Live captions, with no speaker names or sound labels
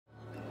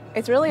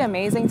It's really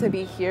amazing to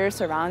be here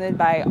surrounded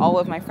by all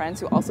of my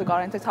friends who also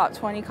got into top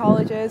 20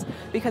 colleges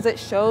because it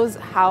shows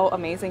how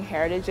amazing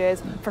Heritage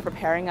is for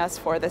preparing us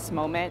for this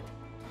moment.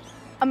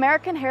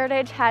 American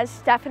Heritage has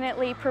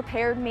definitely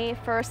prepared me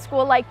for a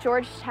school like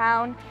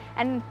Georgetown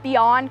and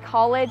beyond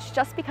college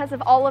just because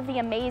of all of the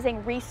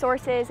amazing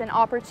resources and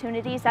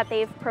opportunities that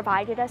they've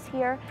provided us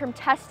here. From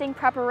testing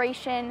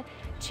preparation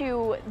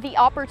to the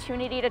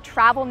opportunity to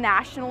travel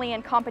nationally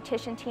in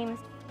competition teams.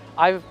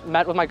 I've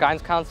met with my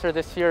guidance counselor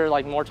this year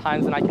more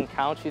times than I can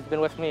count. She's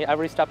been with me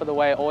every step of the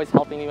way, always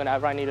helping me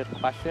whenever I needed a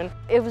question.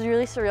 It was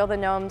really surreal to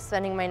know I'm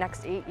spending my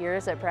next 8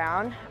 years at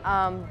Brown,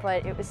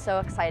 but it was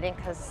so exciting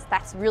because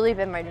that's really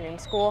been my dream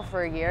school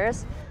for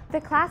years. The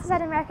classes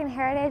at American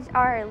Heritage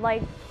are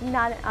like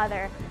none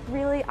other.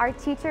 Really, our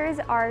teachers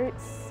are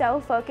so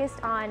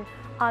focused on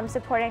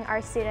supporting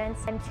our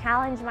students and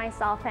challenge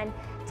myself and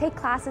take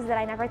classes that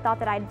I never thought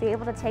that I'd be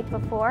able to take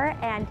before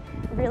and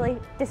really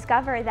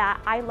discover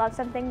that I love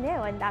something new,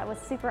 and that was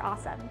super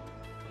awesome.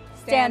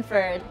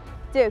 Stanford,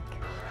 Duke,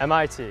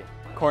 MIT,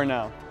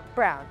 Cornell,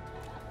 Brown,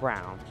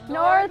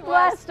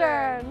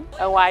 Northwestern,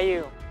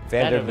 NYU,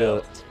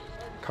 Vanderbilt,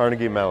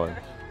 Carnegie Mellon.